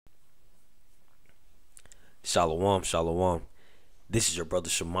Shalom, shalom. This is your brother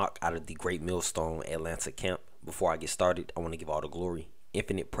Shamak out of the Great Millstone Atlanta camp. Before I get started, I want to give all the glory,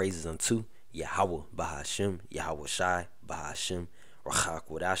 infinite praises unto Yahweh Bahashem, Yahweh Shai Bahashem, Rachak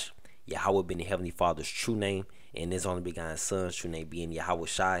Wadash, Yahweh being the Heavenly Father's true name, and His only begotten Son's true name being Yahweh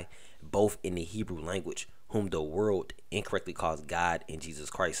Shai, both in the Hebrew language, whom the world incorrectly calls God and Jesus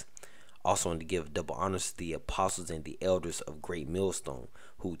Christ. Also want to give double honors to the apostles and the elders of Great Millstone,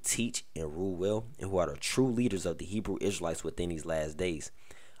 who teach and rule well, and who are the true leaders of the Hebrew Israelites within these last days.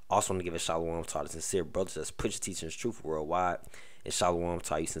 Also want to give a shalom to all the sincere brothers that's pushing teaching truth worldwide, and shalom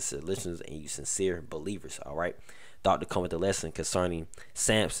to all you sincere listeners and you sincere believers. All right, thought to come with a lesson concerning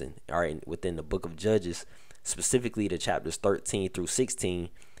Samson. All right, within the book of Judges, specifically the chapters 13 through 16,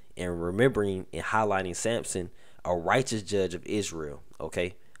 and remembering and highlighting Samson, a righteous judge of Israel.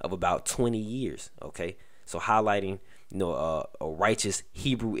 Okay, of about 20 years. Okay, so highlighting a righteous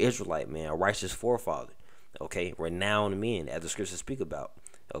Hebrew Israelite, man, a righteous forefather. Okay, renowned men, as the scriptures speak about.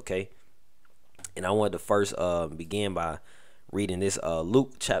 Okay, and I wanted to first begin by reading this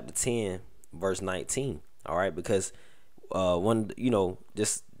Luke chapter 10 verse 19. All right, because one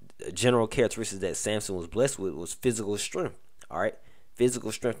just general characteristics that Samson was blessed with was physical strength. All right,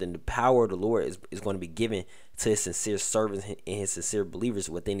 physical strength, and the power of the Lord is going to be given to his sincere servants and his sincere believers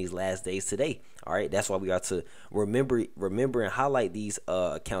within these last days today. All right, that's why we are to remember and highlight these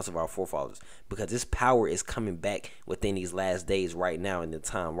accounts of our forefathers, because this power is coming back within these last days right now, in the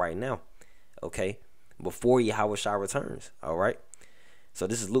time right now. Okay, before Yahweh Shai returns. All right, so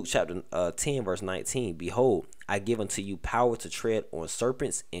this is Luke chapter 10 verse 19. Behold, I give unto you power to tread on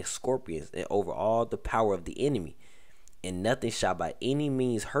serpents and scorpions, and over all the power of the enemy, and nothing shall by any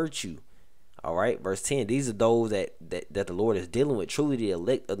means hurt you. All right, verse 10. These are those that the Lord is dealing with, truly the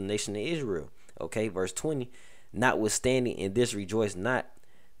elect of the nation of Israel. Okay, verse 20. Notwithstanding in this rejoice not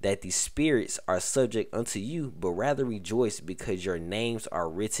that the spirits are subject unto you, but rather rejoice because your names are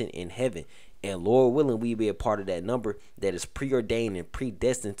written in heaven. And Lord willing, we be a part of that number that is preordained and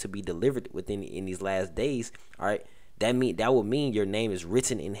predestined to be delivered in these last days. All right, that would mean your name is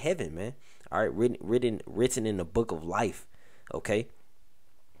written in heaven, man. All right, written in the book of life. Okay,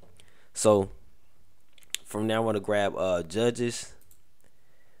 so from now I want to grab Judges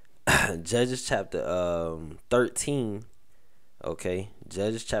Judges chapter 13. Okay,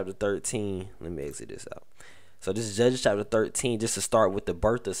 Judges chapter 13. Let me exit this out. So this is Judges chapter 13, just to start with the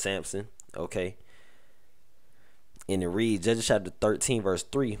birth of Samson. Okay, and it reads Judges chapter 13 verse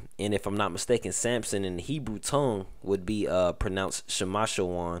 3. And if I'm not mistaken, Samson in the Hebrew tongue would be pronounced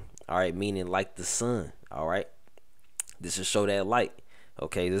Shemashawan. All right, meaning like the sun. All right, this will show that light.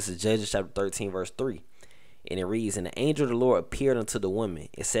 Okay, this is Judges chapter 13 verse 3. And it reads, and the angel of the Lord appeared unto the woman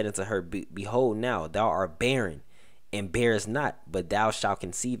and said unto her, behold, now thou art barren and bearest not, but thou shalt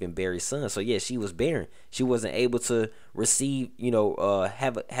conceive and bear a son. So yeah, she was barren. She wasn't able to receive,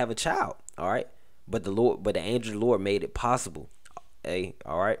 have a child. All right, but the angel of the Lord made it possible. Hey,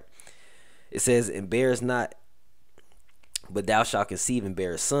 all right. It says, and bearest not, but thou shalt conceive and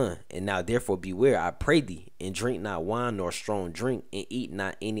bear a son. And now therefore beware, I pray thee, and drink not wine nor strong drink, and eat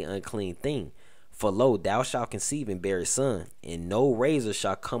not any unclean thing. For lo, thou shalt conceive and bear a son, and no razor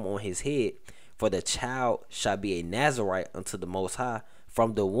shall come on his head, for the child shall be a Nazarite unto the Most High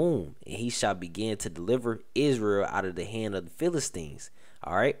from the womb, and he shall begin to deliver Israel out of the hand of the Philistines.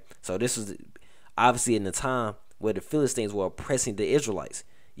 All right, so this was obviously in the time where the Philistines were oppressing the Israelites.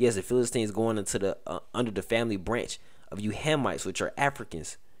 Yes, the Philistines going into the under the family branch of you Hamites, which are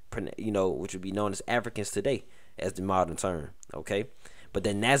Africans, which would be known as Africans today, as the modern term. Okay, but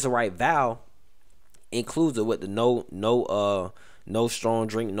the Nazarite vow includes it with the no strong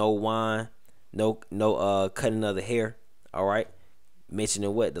drink, no wine, no cutting of the hair. All right,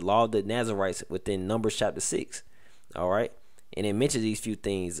 mentioning what the law of the Nazarites within Numbers chapter 6. All right, and it mentions these few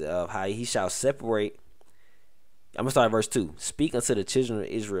things of how he shall separate. I'm gonna start at verse 2. Speak unto the children of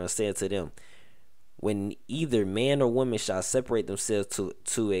Israel and say unto them, when either man or woman shall separate themselves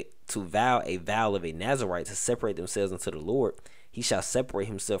to vow a vow of a Nazarite, to separate themselves unto the Lord, he shall separate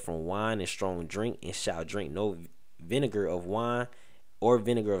himself from wine and strong drink, and shall drink no vinegar of wine or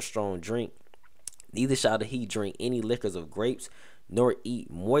vinegar of strong drink. Neither shall he drink any liquors of grapes, nor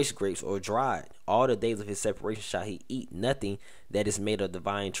eat moist grapes or dried. All the days of his separation shall he eat nothing that is made of the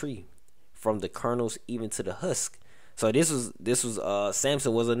vine tree, from the kernels even to the husk. So this was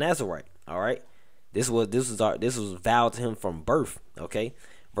Samson was a Nazarite. All right, this was vowed to him from birth. Okay,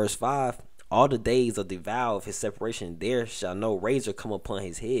 verse 5. All the days of the vow of his separation, there shall no razor come upon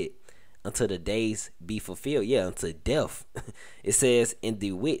his head until the days be fulfilled. Yeah, until death. It says, in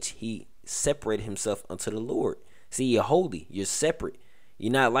the which he separated himself unto the Lord. See, you're holy. You're separate.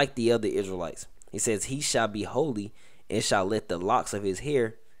 You're not like the other Israelites. He says, he shall be holy, and shall let the locks of his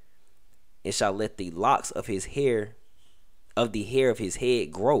hair, and shall let the locks of his hair, of the hair of his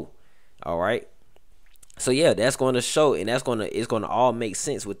head grow. All right. So yeah, that's going to show, and it's going to all make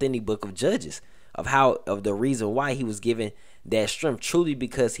sense within the book of Judges of how, of the reason why he was given that strength, truly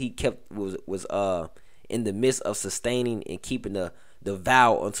because he was in the midst of sustaining and keeping the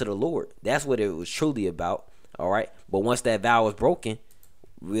vow unto the Lord. That's what it was truly about. All right. But once that vow was broken,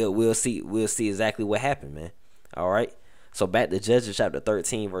 we'll see exactly what happened, man. All right. So back to Judges chapter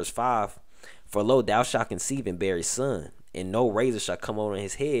 13 verse 5. For lo, thou shalt conceive and bear a son, and no razor shall come on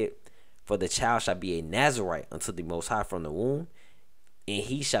his head, for the child shall be a Nazarite unto the Most High from the womb, and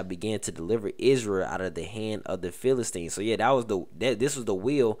he shall begin to deliver Israel out of the hand of the Philistines. So yeah, this was the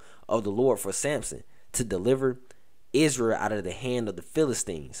will of the Lord for Samson, to deliver Israel out of the hand of the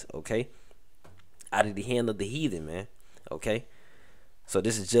Philistines. Okay, out of the hand of the heathen, man. Okay. So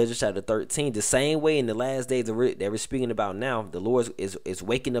this is Judges chapter 13. The same way in the last days that we're speaking about now, the Lord is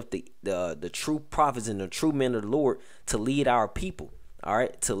waking up the true prophets and the true men of the Lord to lead our people. All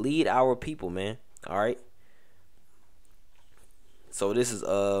right, to lead our people, man. All right. So this is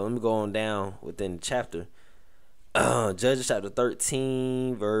let me go on down within the chapter. Judges chapter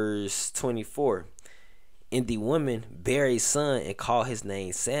 13 verse 24. And the woman bare a son and called his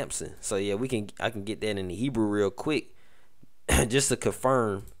name Samson. So yeah, I can get that in the Hebrew real quick. Just to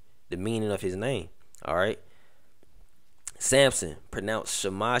confirm the meaning of his name. All right. Samson, pronounced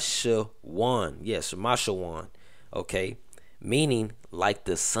Shemashawan. Yeah, Shemashawan. Okay. Meaning like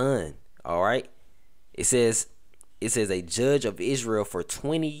the sun. All right. It says a judge of Israel for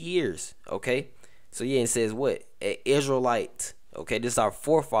 20 years. Okay. So yeah, it says what? An Israelite. Okay. This is our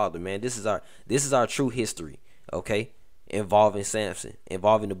forefather, man. This is our true history. Okay. Involving Samson.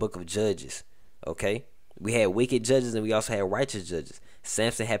 Involving the book of Judges. Okay. We had wicked judges and we also had righteous judges.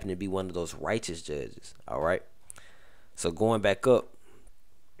 Samson happened to be one of those righteous judges. All right. So going back up,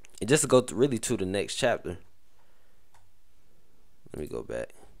 and just to go really to the next chapter. Let me go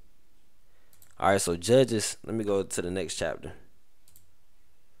back. All right. So Judges. Let me go to the next chapter.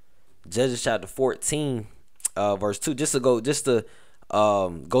 Judges chapter 14, verse 2. Just to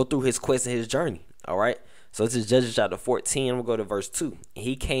go through his quest and his journey. All right. So this is Judges chapter 14. I'm gonna go to verse 2. And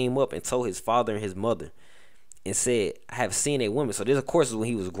he came up and told his father and his mother, and said, I have seen a woman. So this, of course, is when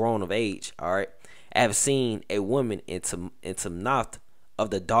he was grown of age. All right. I have seen a woman in Timnath of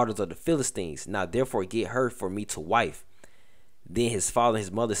the daughters of the Philistines. Now therefore get her for me to wife. Then his father and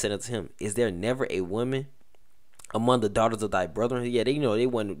his mother said unto him, Is there never a woman among the daughters of thy brethren? Yeah, they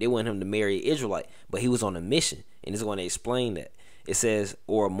want him to marry an Israelite, but he was on a mission, and it's going to explain that. It says,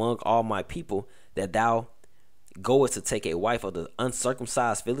 or among all my people, that thou goest to take a wife of the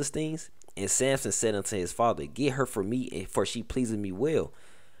uncircumcised Philistines? And Samson said unto his father, Get her for me, for she pleases me well.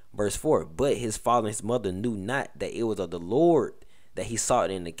 Verse 4. But his father and his mother knew not that it was of the Lord that he sought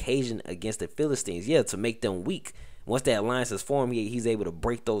an occasion against the Philistines. Yeah, to make them weak. Once that alliance is formed, he's able to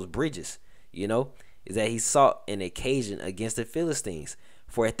break those bridges. You know, is that he sought an occasion against the Philistines.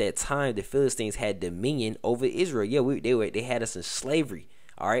 For at that time, the Philistines had dominion over Israel. Yeah, they had us in slavery.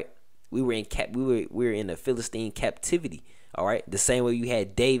 All right, we were in a Philistine captivity. All right, the same way you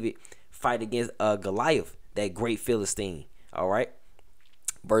had David fight against Goliath, that great Philistine. All right.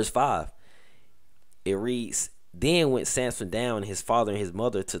 Verse 5. It reads, Then went Samson down, his father and his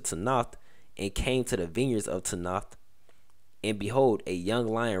mother, to Timnath, and came to the vineyards of Timnath. And behold, a young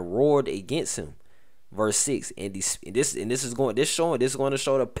lion roared against him. Verse 6. And this is going to show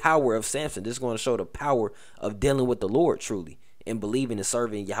the power of Samson. This is going to show the power of dealing with the Lord truly and believing and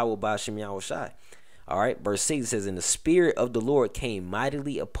serving Yahweh Ba'ashem Yahweh Shai. All right. Verse 6 says, And the spirit of the Lord came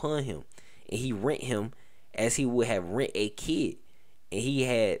mightily upon him, and he rent him as he would have rent a kid. And he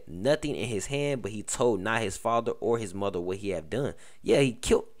had nothing in his hand, but he told not his father or his mother what he had done. Yeah, he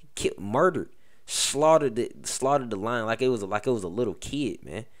killed, murdered, slaughtered the lion like it was a little kid,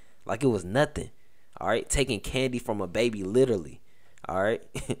 man. Like it was nothing. All right, taking candy from a baby, literally. All right.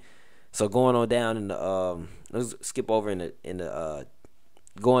 So going on down in the let's skip over in the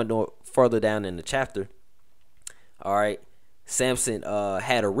going further down in the chapter. All right, Samson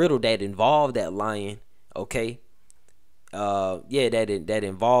had a riddle that involved that lion. Okay. That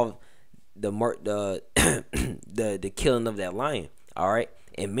involved the the killing of that lion. All right,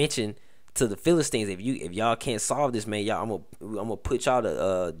 and mentioned to the Philistines, if y'all can't solve this, man, I'm gonna put y'all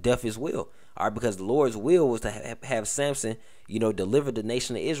to death as well. All right, because the Lord's will was to have Samson, deliver the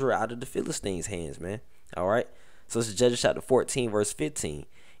nation of Israel out of the Philistines' hands, man. All right, so this is Judges chapter 14, verse 15.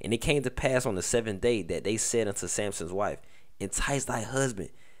 And it came to pass on the 7th day that they said unto Samson's wife, Entice thy husband,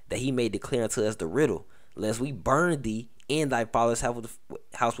 that he may declare unto us the riddle, lest we burn thee in thy father's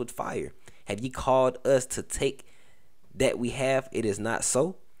house with fire. Have ye called us to take that we have? It is not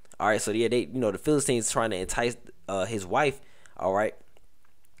so. All right, so yeah, they, the Philistines trying to entice his wife. All right,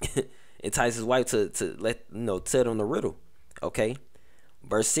 entice his wife to let tell them the riddle. Okay,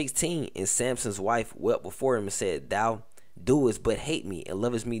 verse 16. And Samson's wife wept before him and said, Thou doest but hate me and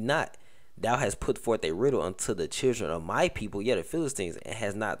lovest me not. Thou hast put forth a riddle unto the children of my people, yet the Philistines, and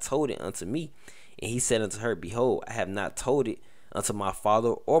has not told it unto me. And he said unto her, Behold, I have not told it unto my father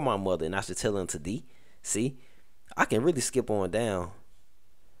or my mother, and I should tell it unto thee. See, I can really skip on down.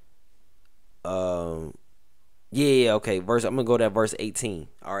 Yeah, okay. I'm gonna go to verse 18.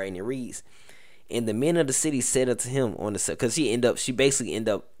 All right, and it reads, and the men of the city said unto him on the, because she basically end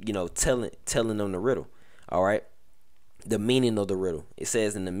up telling them the riddle. All right, the meaning of the riddle. It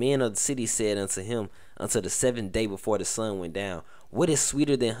says, and the men of the city said unto him until the seventh day before the sun went down, What is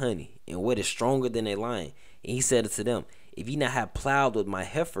sweeter than honey, and what is stronger than a lion? And he said unto them, If ye not have plowed with my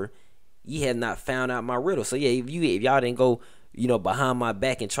heifer, ye have not found out my riddle. So yeah, if y'all didn't go behind my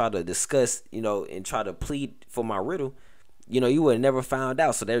back and try to discuss, and try to plead for my riddle, you would have never found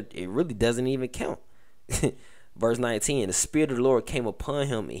out. So that it really doesn't even count. Verse 19, the Spirit of the Lord came upon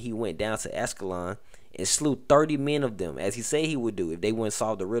him, and he went down to Askelon and slew 30 men of them, as he said he would do if they wouldn't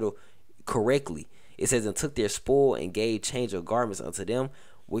solve the riddle correctly. It says, and took their spoil and gave change of garments unto them,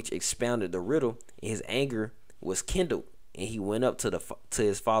 which expounded the riddle, and his anger was kindled, and he went up to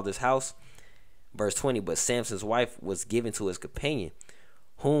his father's house. Verse 20, but Samson's wife was given to his companion,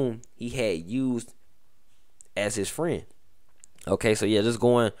 whom he had used as his friend. Okay, so yeah,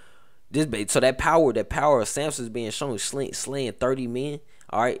 so that power of Samson is being shown, slaying 30 men.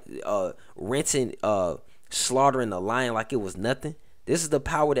 All right, slaughtering a lion like it was nothing. This is the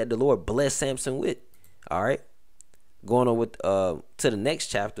power that the Lord blessed Samson with. All right, going on with to the next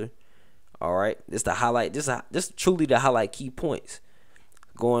chapter. All right, this the highlight. This truly to highlight key points.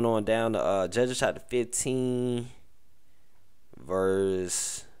 Going on down to Judges chapter 15,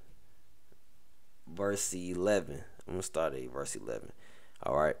 verse 11. I'm gonna start at verse 11.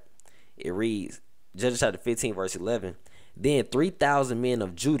 All right, it reads, Judges chapter 15, verse 11. Then 3,000 men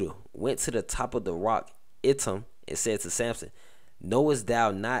of Judah went to the top of the rock Etam and said to Samson, Knowest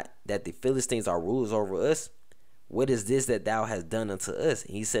thou not that the Philistines are rulers over us? What is this that thou hast done unto us?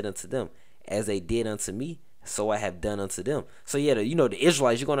 And he said unto them, As they did unto me, so I have done unto them. So yeah, the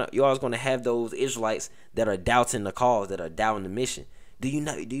Israelites, you're always gonna have those Israelites that are doubting the cause, that are doubting the mission. Do you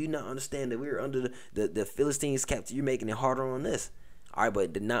not understand that we're under the Philistines' captive? You're making it harder on us. All right,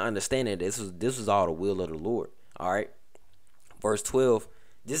 but not understanding this was all the will of the Lord. All right, verse 12.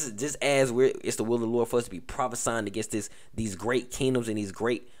 This is just as it's the will of the Lord for us to be prophesying against these great kingdoms and these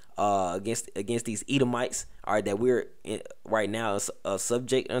great against these Edomites. All right, that we're right now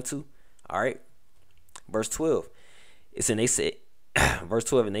subject unto. All right, verse 12. It's and they said, verse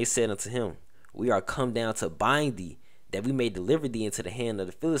 12, and they said unto him, We are come down to bind thee, that we may deliver thee into the hand of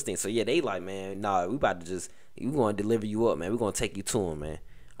the Philistines. So yeah, they like, man, nah, we about to we gonna deliver you up, man. We're gonna take you to him, man.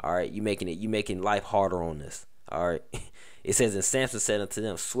 All right, you making life harder on us. All right. It says, and Samson said unto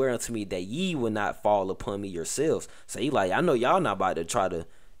them, Swear unto me that ye will not fall upon me yourselves. So he like, I know y'all not about to try to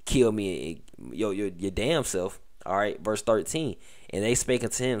kill me, your damn self. All right, verse 13. And they spake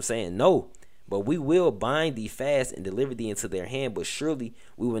unto him, saying, No, but we will bind thee fast and deliver thee into their hand, but surely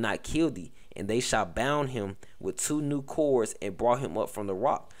we will not kill thee. And they shall bound him with 2 new cords and brought him up from the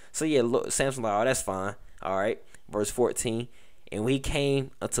rock. So yeah, look, Samson like, oh, that's fine. All right, verse 14. And when he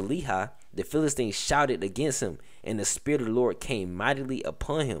came unto Lehi, the Philistines shouted against him, and the Spirit of the Lord came mightily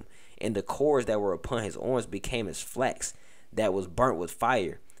upon him, and the cords that were upon his arms became as flax that was burnt with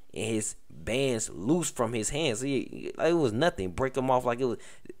fire, and his bands loosed from his hands. It was nothing. Break them off like it was.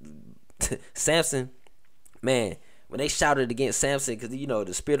 Samson, man, when they shouted against Samson, because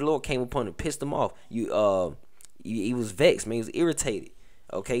the Spirit of the Lord came upon him, pissed him off. He was vexed, man. He was irritated.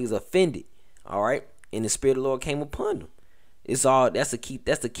 Okay, he was offended. All right, and the Spirit of the Lord came upon him. That's the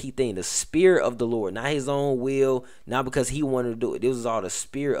key thing. The Spirit of the Lord, not his own will, not because he wanted to do it. This was all the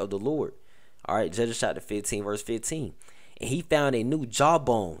Spirit of the Lord. All right, Judges chapter 15, verse 15. And he found a new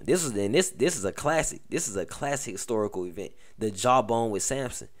jawbone. This is a classic. This is a classic historical event. The jawbone with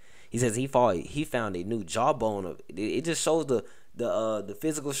Samson. He says he found a new jawbone. It just shows the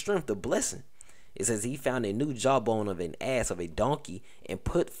physical strength, the blessing. It says he found a new jawbone of an ass, of a donkey, and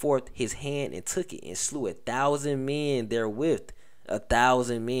put forth his hand and took it and slew 1,000 men therewith.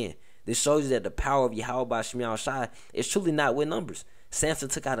 1,000 men. This shows you that the power of Yahweh by Shemiah Shai is truly not with numbers. Samson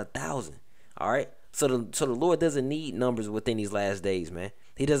took out 1,000. All right. So the Lord doesn't need numbers within these last days, man.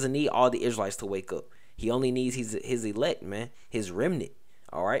 He doesn't need all the Israelites to wake up. He only needs his elect, man. His remnant.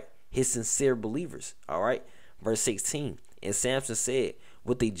 All right. His sincere believers. All right. Verse 16. And Samson said,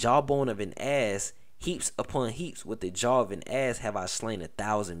 With the jawbone of an ass, heaps upon heaps, with the jaw of an ass have I slain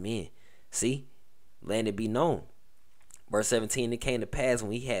 1,000 men. See? Let it be known. Verse 17, it came to pass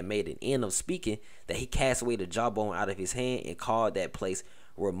when he had made an end of speaking that he cast away the jawbone out of his hand and called that place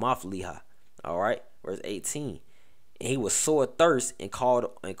Ramoth-lehi. Alright, verse 18. And he was sore athirst and called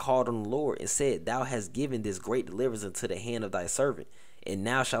on the Lord and said, Thou hast given this great deliverance into the hand of thy servant, and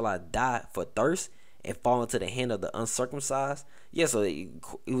now shall I die for thirst and fall into the hand of the uncircumcised? Yeah, so he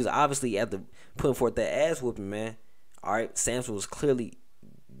was obviously after putting forth that ass whooping, man. Alright, Samson was clearly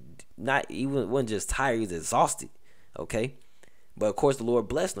he wasn't just tired, he was exhausted. Okay, but of course the Lord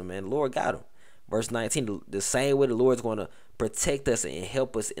blessed him, man. The Lord got him. Verse 19, the same way the Lord's going to protect us and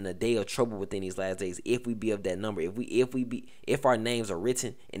help us in a day of trouble within these last days, if we be of that number, if our names are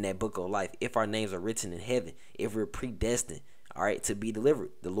written in that book of life, if our names are written in heaven, if we're predestined, all right, to be delivered,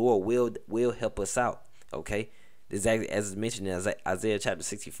 the Lord will help us out. Okay, this is as mentioned in Isaiah chapter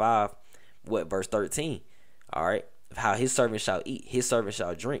 65, verse 13. All right, how his servant shall eat, his servant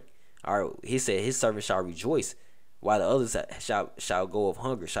shall drink. All right, he said his servant shall rejoice, while the others shall go of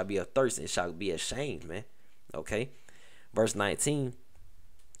hunger, shall be of thirst, and shall be ashamed, man. Okay. Verse 19.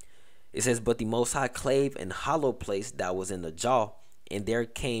 It says, But the Most High clave an hollow place that was in the jaw, and there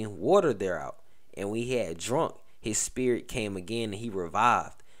came water thereout. And when he had drunk, his spirit came again, and he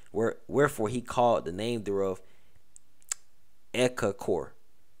revived. Wherefore he called the name thereof Echakor,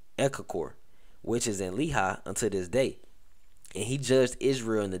 which is in Lehi unto this day. And he judged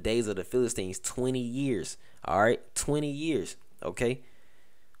Israel in the days of the Philistines 20 years. All right, 20 years. Okay,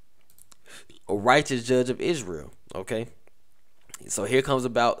 a righteous judge of Israel. Okay, so here comes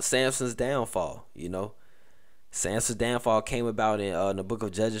about Samson's downfall. You know, Samson's downfall came about in the book of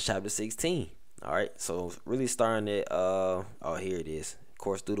Judges chapter 16. All right, so really starting at here it is. Of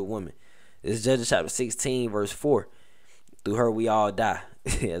course, through the woman. This is Judges chapter 16 verse 4. Through her we all die,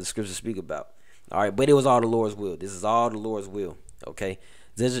 as the scriptures speak about. All right, but it was all the Lord's will. This is all the Lord's will. Okay,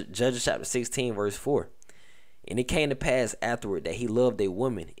 Judges chapter 16 verse 4. And it came to pass afterward that he loved a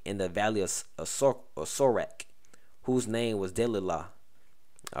woman in the valley of Sorek, whose name was Delilah.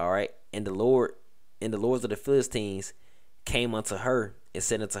 All right, and the lords of the Philistines came unto her and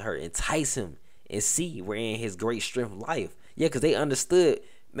said unto her, Entice him and see wherein his great strength lieth. Yeah, because they understood,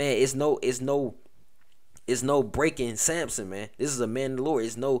 man. It's no breaking Samson, man. This is a man of the Lord.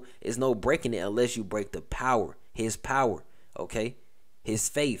 It's no breaking it unless you break the power, his power. Okay, his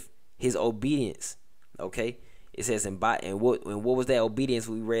faith, his obedience. Okay. It says, and what was that obedience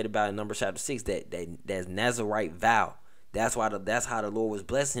we read about in Numbers chapter 6? That's Nazarite vow. That's how the Lord was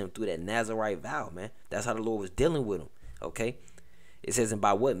blessing him, through that Nazarite vow, man. That's how the Lord was dealing with him. Okay. It says, and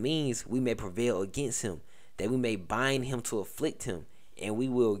by what means we may prevail against him, that we may bind him to afflict him, and we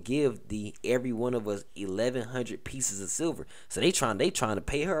will give thee every one of us 1,100 pieces of silver. So they trying to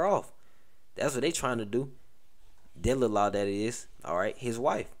pay her off. That's what they trying to do. Delilah, that is, all right, his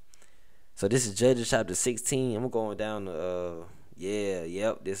wife. So this is Judges chapter 16. I'm going down to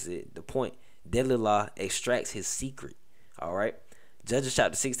this is it. The point. Delilah extracts his secret. All right. Judges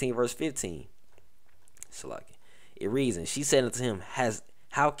chapter 16 verse 15. It reads, and she said unto him,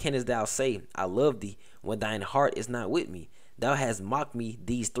 How canst thou say, I love thee, when thine heart is not with me? Thou hast mocked me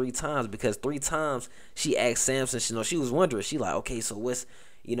these 3 times, because 3 times she asked Samson. She was wondering. She like, okay, so where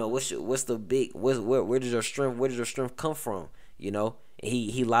does your strength come from? And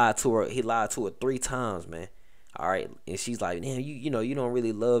he lied to her. He lied to her 3 times, man. All right, and she's like, damn, you don't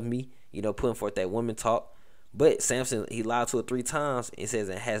really love me. Putting forth that woman talk. But Samson, he lied to her 3 times. And says,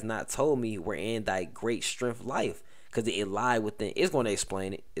 and has not told me wherein thy great strength lieth, because it lied within. It's going to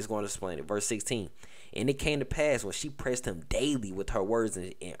explain it. Verse 16. And it came to pass when she pressed him daily with her words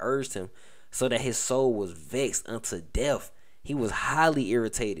and urged him, so that his soul was vexed unto death. He was highly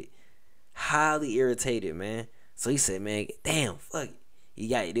irritated, man. So he said, man, damn, fuck it.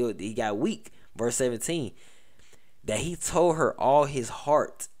 He got weak. Verse 17. That he told her all his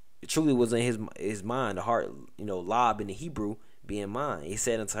heart. It truly was in his mind. The heart, lob in the Hebrew being mind. He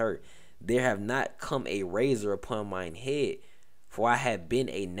said unto her, There have not come a razor upon mine head, for I have been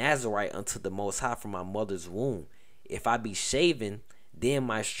a Nazarite unto the Most High from my mother's womb. If I be shaven, then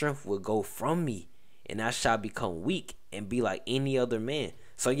my strength will go from me, and I shall become weak and be like any other man.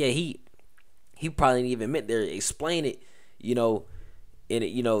 So yeah, he probably didn't even meant there explain it, explain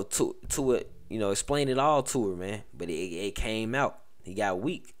it all to her, man. But it came out. He got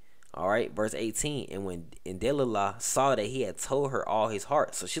weak. All right, verse 18. And when Delilah saw that he had told her all his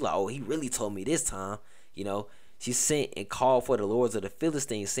heart, so she like, oh, he really told me this time. She sent and called for the lords of the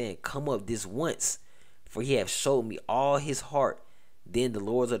Philistines, saying, Come up this once, for he hath showed me all his heart. Then the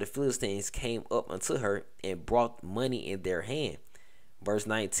lords of the Philistines came up unto her and brought money in their hand. Verse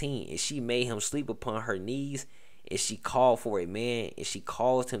 19, and she made him sleep upon her knees, and she called for a man, and she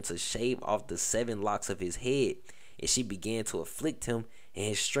caused him to shave off the 7 locks of his head, and she began to afflict him, and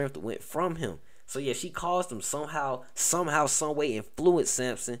his strength went from him. So yeah, she caused him somehow, some way influenced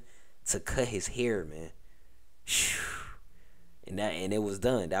Samson to cut his hair, man. And it was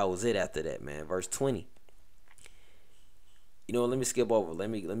done. That was it after that, man. Verse 20. You know, let me skip over. Let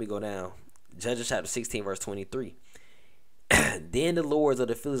me go down. Judges chapter 16, verse 23. Then the lords of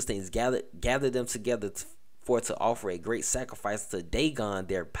the Philistines gathered them together for to offer a great sacrifice to Dagon,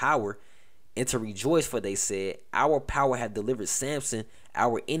 their power, and to rejoice, for they said, our power had delivered Samson,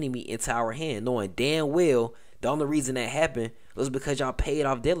 our enemy, into our hand, knowing damn well the only reason that happened was because y'all paid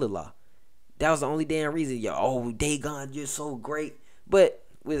off Delilah. That was the only damn reason. Oh, Dagon, you're so great. But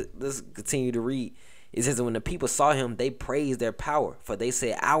let's continue to read. It says, when the people saw him, they praised their power, for they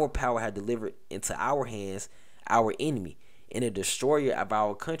said, our power had delivered into our hands our enemy, and a destroyer of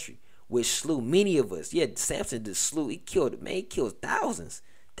our country, which slew many of us. Yeah, Samson just slew. He killed thousands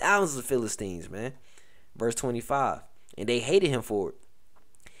of Philistines, man. Verse 25. And they hated him for it.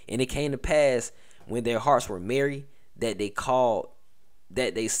 And it came to pass, when their hearts were merry, that they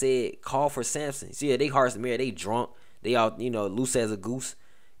said, call for Samson. So yeah, they hearts merry, they drunk, they all, loose as a goose.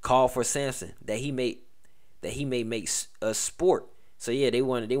 Call for Samson, that he may make a sport. So yeah, they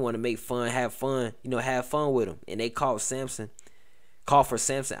want to make fun, have fun with him. And they called for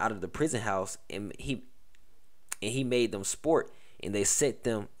Samson out of the prison house, and he made them sport, and they set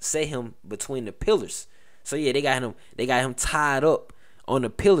him between the pillars. So yeah, they got him tied up on the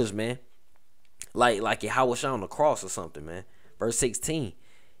pillars, man. Like Yahweh on the cross or something, man. Verse 16.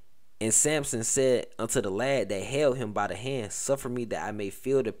 And Samson said unto the lad that held him by the hand, suffer me that I may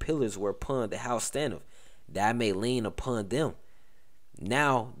feel the pillars whereupon the house standeth, that I may lean upon them.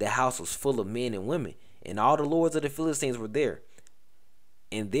 Now the house was full of men and women, and all the lords of the Philistines were there.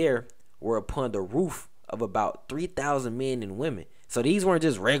 And there were upon the roof of about 3,000 men and women. So these weren't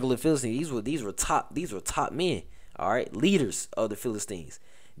just regular Philistines. These were top men, all right, leaders of the Philistines,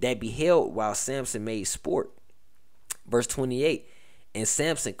 that beheld while Samson made sport. Verse 28. And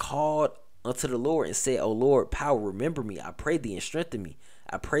Samson called unto the Lord and said, O Lord, power, remember me, I pray thee, and strengthen me,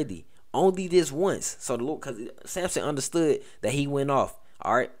 I pray thee, only this once. So the Lord, because Samson understood that he went off,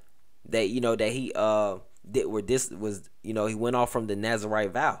 all right, that he he went off from the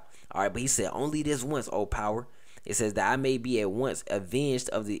Nazarite vow, all right, but he said, only this once, O power. It says that I may be at once avenged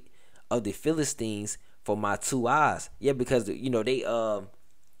of the Philistines for my 2 eyes. Yeah, because they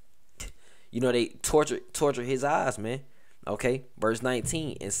torture his eyes, man. Okay, verse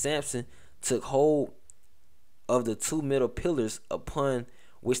 19. And Samson took hold of the 2 middle pillars upon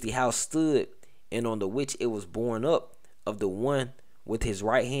which the house stood, and on the which it was borne up, of the one with his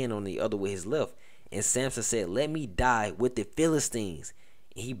right hand, on the other with his left. And Samson said, let me die with the Philistines.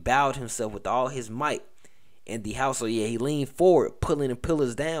 And he bowed himself with all his might in the house. So yeah, he leaned forward, pulling the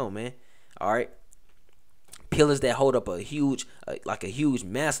pillars down, man. All right, pillars that hold up a huge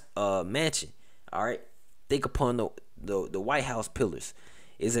mansion. All right, think upon the White House pillars.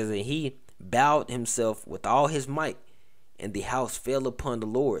 It says that he bowed himself with all his might, and the house fell upon the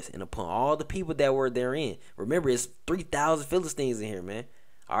lords and upon all the people that were therein. Remember, it's 3,000 Philistines in here, man.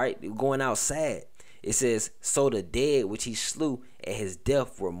 All right, they're going out sad. It says, so the dead which he slew at his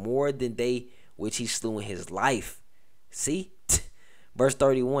death were more than they which he slew in his life. See? Verse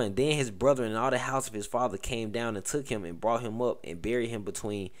 31. Then his brethren and all the house of his father came down and took him and brought him up and buried him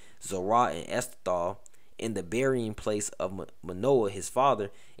between Zorah and Eshtaol, in the burying place of Manoah his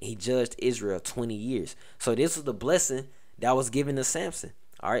father, and he judged Israel 20 years. So this was the blessing that was given to Samson.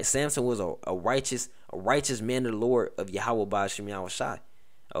 All right, Samson was a righteous man of the Lord of Yahweh Ba'ashem Yahushai.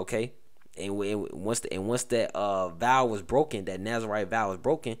 Okay, and once that vow was broken, that Nazarite vow was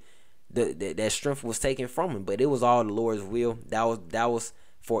broken, that strength was taken from him. But it was all the Lord's will. That was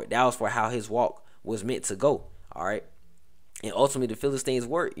for how his walk was meant to go. All right, and ultimately the Philistines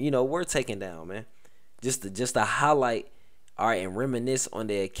were taken down, man. Just to highlight, all right, and reminisce on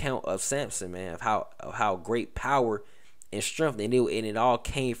the account of Samson, man, of how great power and strength, and it all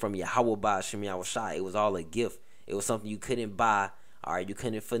came from Yahweh Ba'ashem Yahushai. It was all a gift. It was something you couldn't buy, all right, you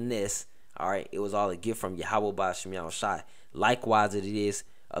couldn't finesse, all right. It was all a gift from Yahweh Ba'ashem Yahushai. Likewise, it is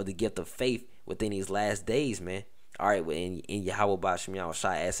of the gift of faith within these last days, man. All right, in Yahweh Ba'ashem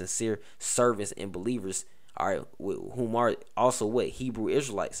Yahushai, as sincere servants and believers, all right, whom are also what? Hebrew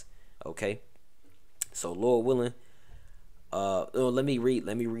Israelites. Okay. So Lord willing, let me read.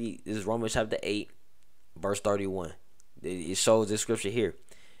 This is Romans chapter 8, verse 31. It shows this scripture here.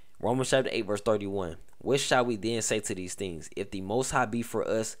 Romans chapter 8, verse 31. What shall we then say to these things? If the Most High be for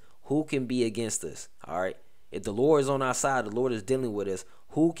us, who can be against us? All right. If the Lord is on our side, the Lord is dealing with us,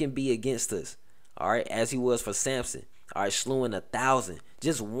 who can be against us? All right, as he was for Samson. All right, slewing 1,000.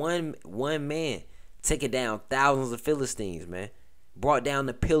 Just one man taking down thousands of Philistines, man. Brought down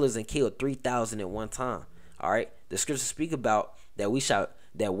the pillars and killed 3,000 at one time. All right, the scriptures speak about that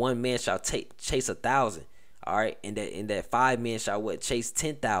one man shall chase 1,000. All right, and that 5 men shall chase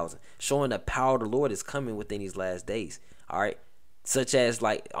 10,000, showing the power of the Lord is coming within these last days. All right, such as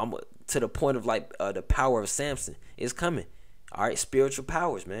like to the point of like the power of Samson is coming. All right, spiritual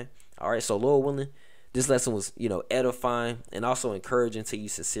powers, man. All right, so Lord willing, this lesson was, edifying and also encouraging to you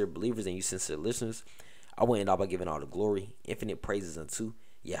sincere believers and you sincere listeners. I want to end off by giving all the glory, infinite praises unto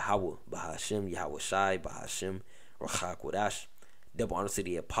Yahweh, Bahashem, Yahweh Shai, Bahashem, Rachak Wadash. Double honor to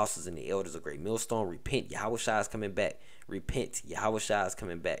the apostles and the elders of Great Millstone. Repent, Yahweh Shai is coming back. Repent, Yahweh Shai is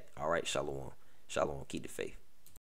coming back. All right, shalom. Shalom, keep the faith.